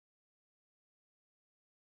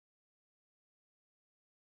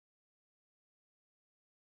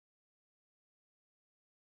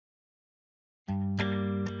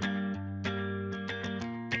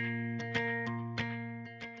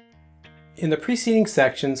In the preceding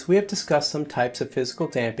sections, we have discussed some types of physical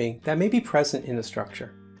damping that may be present in a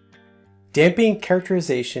structure. Damping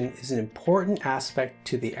characterization is an important aspect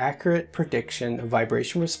to the accurate prediction of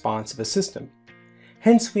vibration response of a system.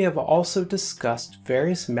 Hence, we have also discussed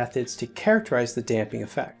various methods to characterize the damping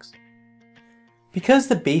effects. Because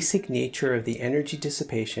the basic nature of the energy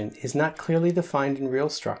dissipation is not clearly defined in real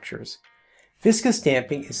structures, viscous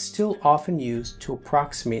damping is still often used to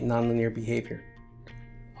approximate nonlinear behavior.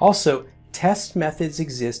 Also, test methods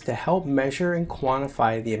exist to help measure and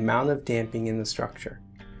quantify the amount of damping in the structure.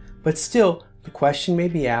 But still, the question may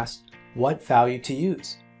be asked, what value to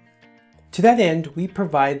use? To that end, we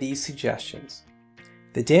provide these suggestions.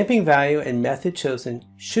 The damping value and method chosen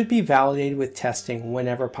should be validated with testing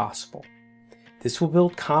whenever possible. This will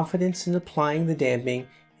build confidence in applying the damping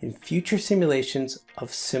in future simulations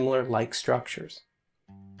of similar like structures.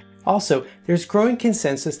 Also, there's growing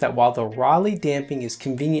consensus that while the Rayleigh damping is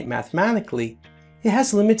convenient mathematically, it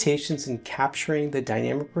has limitations in capturing the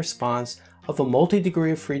dynamic response of a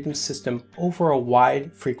multi-degree of freedom system over a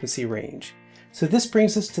wide frequency range. So this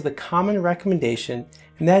brings us to the common recommendation,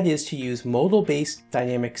 and that is to use modal-based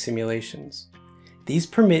dynamic simulations. These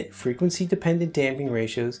permit frequency-dependent damping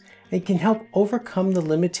ratios and can help overcome the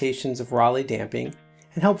limitations of Rayleigh damping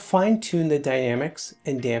and help fine-tune the dynamics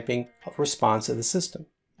and damping response of the system.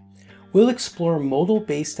 We'll explore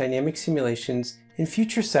modal-based dynamic simulations in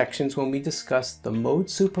future sections when we discuss the mode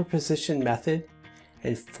superposition method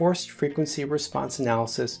and forced frequency response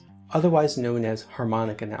analysis, otherwise known as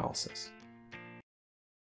harmonic analysis.